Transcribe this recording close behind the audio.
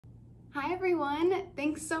Hi everyone!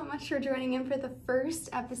 Thanks so much for joining in for the first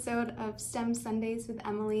episode of STEM Sundays with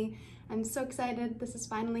Emily. I'm so excited this is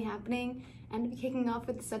finally happening and to be kicking off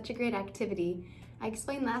with such a great activity. I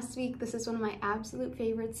explained last week this is one of my absolute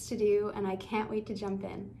favorites to do and I can't wait to jump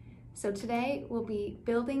in. So today we'll be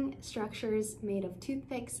building structures made of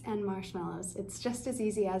toothpicks and marshmallows. It's just as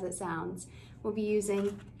easy as it sounds. We'll be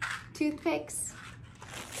using toothpicks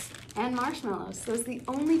and marshmallows. Those are the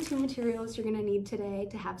only two materials you're gonna need today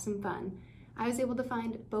to have some fun. I was able to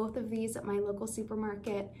find both of these at my local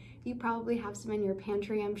supermarket. You probably have some in your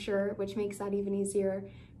pantry, I'm sure, which makes that even easier.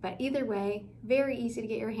 But either way, very easy to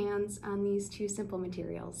get your hands on these two simple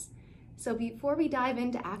materials. So before we dive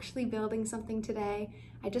into actually building something today,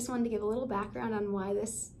 I just wanted to give a little background on why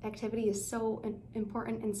this activity is so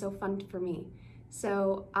important and so fun for me.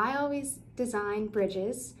 So I always design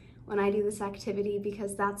bridges when I do this activity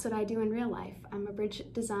because that's what I do in real life. I'm a bridge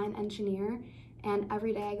design engineer and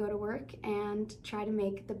every day I go to work and try to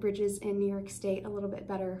make the bridges in New York State a little bit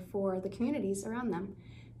better for the communities around them.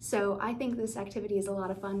 So I think this activity is a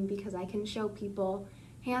lot of fun because I can show people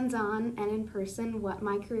hands-on and in person what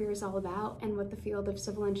my career is all about and what the field of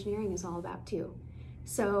civil engineering is all about too.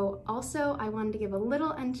 So also I wanted to give a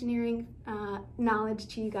little engineering knowledge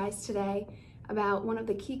to you guys today about one of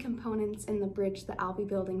the key components in the bridge that I'll be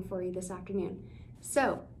building for you this afternoon.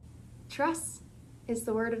 So, truss is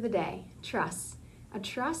the word of the day, truss. A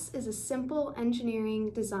truss is a simple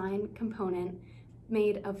engineering design component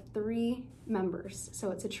made of three members.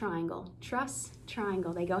 So it's a triangle. Truss,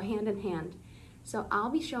 triangle, they go hand in hand. So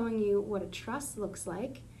I'll be showing you what a truss looks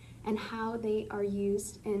like and how they are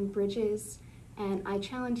used in bridges, and I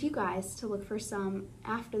challenge you guys to look for some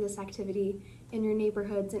after this activity in your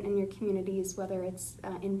neighborhoods and in your communities, whether it's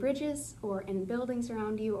in bridges or in buildings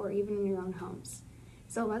around you or even in your own homes.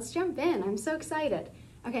 So let's jump in. I'm so excited.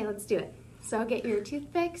 Okay, let's do it. So get your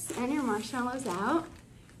toothpicks and your marshmallows out.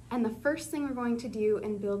 And the first thing we're going to do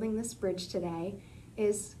in building this bridge today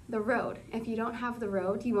is the road. If you don't have the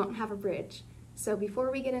road, you won't have a bridge. So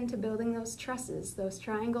before we get into building those trusses, those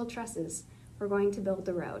triangle trusses, we're going to build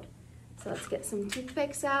the road. So let's get some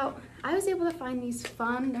toothpicks out. I was able to find these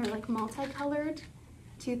fun, they're like multicolored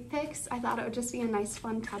toothpicks. I thought it would just be a nice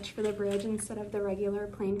fun touch for the bridge instead of the regular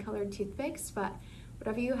plain colored toothpicks, but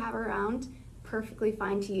whatever you have around, perfectly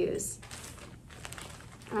fine to use.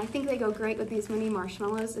 And I think they go great with these mini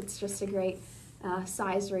marshmallows. It's just a great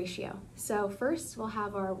size ratio. So first we'll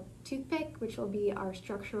have our toothpick, which will be our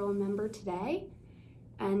structural member today.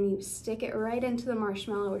 And you stick it right into the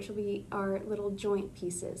marshmallow, which will be our little joint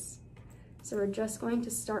pieces. So we're just going to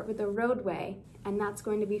start with the roadway, and that's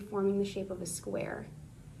going to be forming the shape of a square.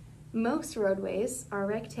 Most roadways are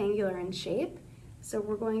rectangular in shape, so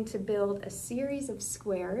we're going to build a series of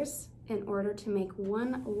squares in order to make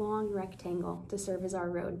one long rectangle to serve as our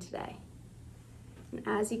road today. And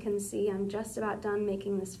as you can see, I'm just about done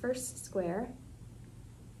making this first square,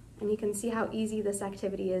 and you can see how easy this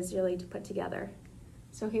activity is really to put together.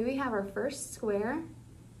 So here we have our first square.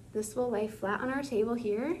 This will lay flat on our table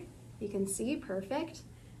here. You can see, perfect.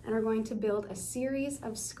 And we're going to build a series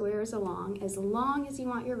of squares along as long as you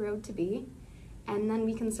want your road to be, and then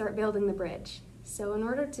we can start building the bridge. So in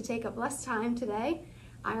order to take up less time today,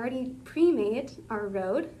 I already pre-made our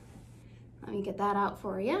road. Let me get that out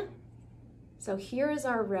for you. So here is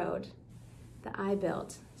our road that I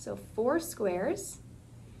built. So 4 squares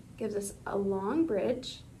gives us a long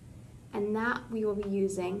bridge, and that we will be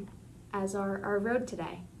using as our road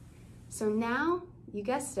today. So now, you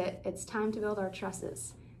guessed it, it's time to build our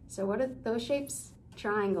trusses. So what are those shapes?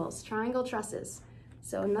 Triangles, triangle trusses.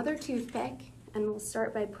 So another toothpick, and we'll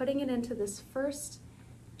start by putting it into this first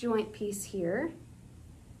joint piece here.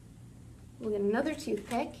 We'll get another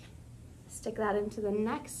toothpick, stick that into the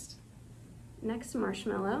next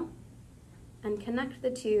marshmallow, and connect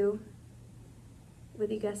the two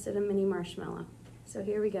with, you guessed it, a mini marshmallow. So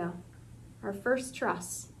here we go, our first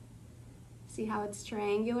truss. See how it's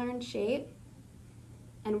triangular in shape?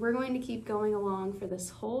 And we're going to keep going along for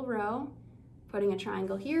this whole row, putting a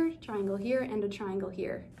triangle here, and a triangle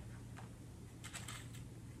here.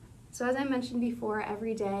 So as I mentioned before,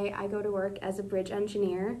 every day I go to work as a bridge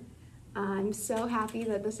engineer. I'm so happy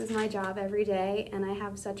that this is my job every day, and I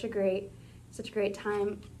have such a great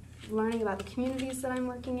time learning about the communities that I'm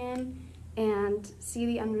working in and see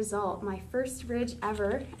the end result. My first bridge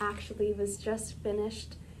ever actually was just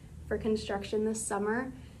finished for construction this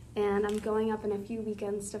summer, and I'm going up in a few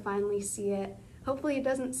weekends to finally see it. Hopefully it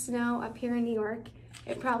doesn't snow up here in New York.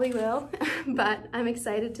 It probably will, but I'm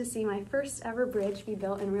excited to see my first ever bridge be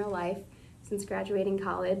built in real life since graduating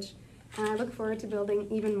college, and I look forward to building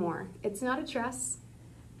even more. It's not a truss,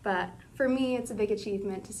 but for me, it's a big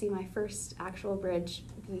achievement to see my first actual bridge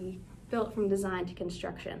be built from design to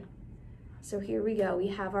construction. So here we go. We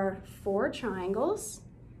have our 4 triangles.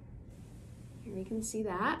 Here we can see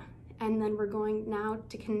that. And then we're going now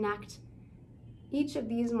to connect each of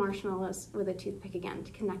these marshmallows with a toothpick again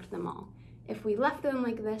to connect them all. If we left them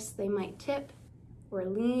like this, they might tip or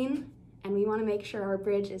lean, and we want to make sure our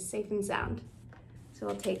bridge is safe and sound. So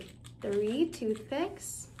I'll take 3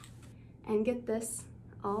 toothpicks and get this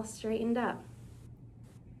all straightened up.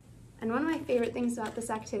 And one of my favorite things about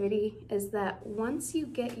this activity is that once you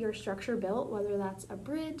get your structure built, whether that's a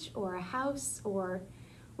bridge or a house or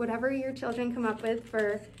whatever your children come up with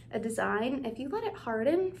for a design, if you let it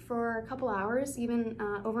harden for a couple hours, even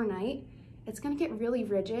overnight, it's gonna get really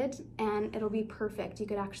rigid and it'll be perfect. You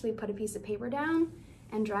could actually put a piece of paper down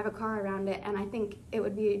and drive a car around it, and I think it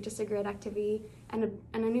would be just a great activity and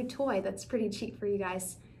a new toy that's pretty cheap for you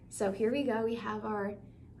guys. So here we go. We have our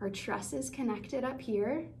trusses connected up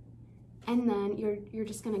here, and then you're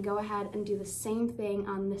just gonna go ahead and do the same thing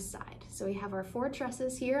on this side. So we have our 4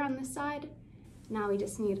 trusses here on this side. Now we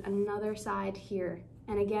just need another side here.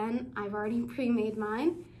 And again, I've already pre-made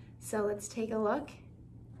mine, so let's take a look.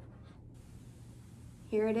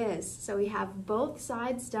 Here it is. So we have both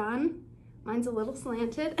sides done. Mine's a little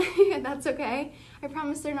slanted, that's okay. I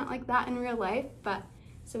promise they're not like that in real life, but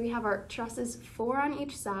so we have our trusses 4 on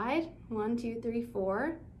each side, 1, 2, 3,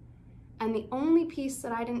 4. And the only piece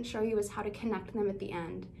that I didn't show you is how to connect them at the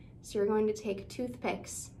end. So you're going to take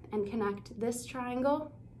toothpicks and connect this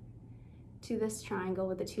triangle to this triangle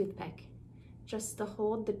with a toothpick, just to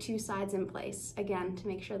hold the 2 sides in place, again, to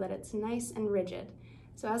make sure that it's nice and rigid.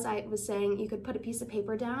 So as I was saying, you could put a piece of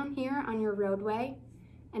paper down here on your roadway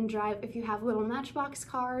and drive. If you have little Matchbox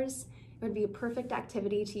cars, it would be a perfect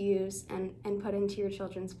activity to use and put into your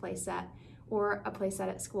children's play set or a play set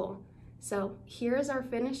at school. So here's our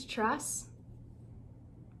finished truss.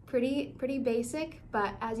 Pretty basic,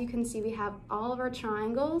 but as you can see, we have all of our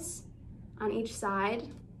triangles on each side.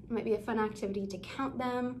 It might be a fun activity to count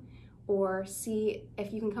them or see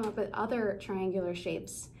if you can come up with other triangular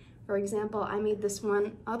shapes. For example, I made this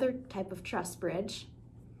one other type of truss bridge.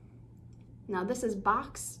 Now this is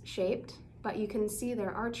box shaped, but you can see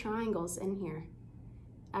there are triangles in here,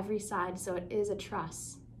 every side, so it is a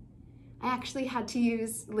truss. I actually had to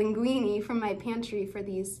use linguine from my pantry for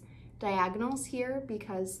these diagonals here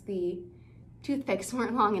because the toothpicks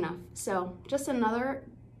weren't long enough. So just another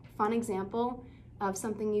fun example of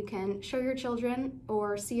something you can show your children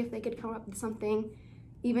or see if they could come up with something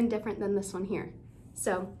even different than this one here.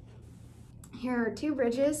 So here are 2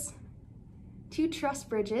 bridges, 2 truss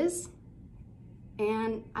bridges,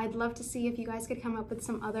 and I'd love to see if you guys could come up with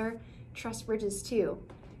some other truss bridges too.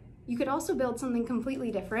 You could also build something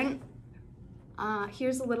completely different.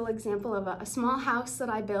 Here's a little example of a small house that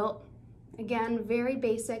I built. Again, very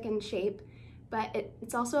basic in shape, but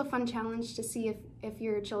it's also a fun challenge to see if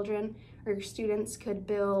your children or your students could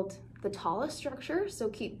build the tallest structure, so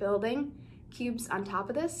keep building cubes on top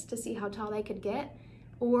of this to see how tall they could get,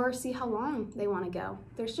 or see how long they want to go.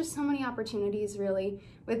 There's just so many opportunities really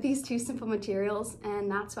with these 2 simple materials, and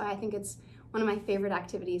that's why I think it's one of my favorite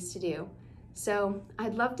activities to do. So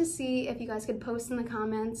I'd love to see if you guys could post in the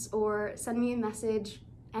comments or send me a message,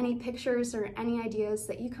 any pictures or any ideas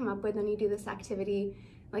that you come up with when you do this activity.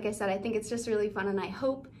 Like I said, I think it's just really fun, and I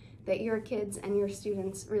hope that your kids and your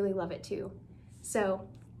students really love it too. So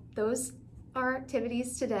those are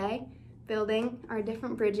activities today, building our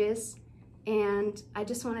different bridges, and I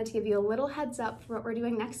just wanted to give you a little heads up for what we're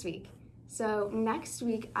doing next week. So next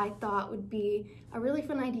week I thought would be a really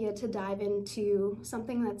fun idea to dive into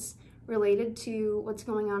something that's related to what's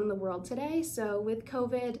going on in the world today. So with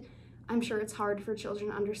COVID, I'm sure it's hard for children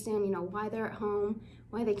to understand, why they're at home,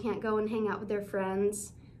 why they can't go and hang out with their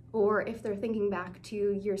friends, or if they're thinking back to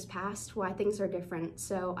years past, why things are different.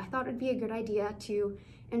 So I thought it'd be a good idea to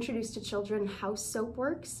introduce to children how soap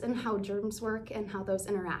works and how germs work and how those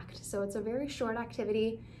interact. So it's a very short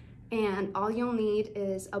activity, and all you'll need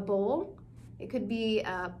is a bowl. It could be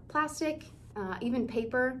plastic, even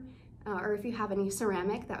paper, or if you have any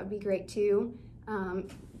ceramic, that would be great too.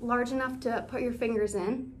 Large enough to put your fingers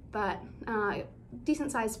in, but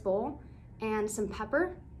decent sized bowl, and some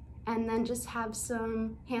pepper, and then just have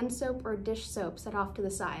some hand soap or dish soap set off to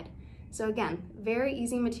the side. So again, very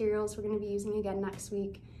easy materials we're going to be using again next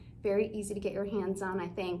week. Very easy to get your hands on, I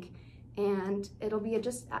think. And it'll be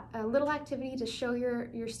just a little activity to show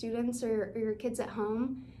your students or your kids at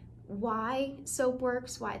home why soap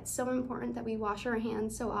works, why it's so important that we wash our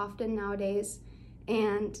hands so often nowadays,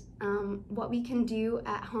 and what we can do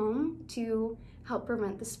at home to help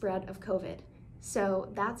prevent the spread of COVID. So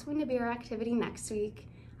that's going to be our activity next week.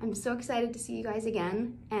 I'm so excited to see you guys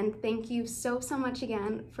again, and thank you so much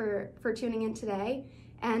again for tuning in today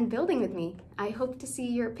and building with me. I hope to see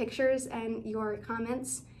your pictures and your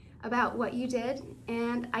comments about what you did,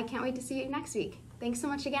 and I can't wait to see you next week. Thanks so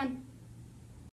much again.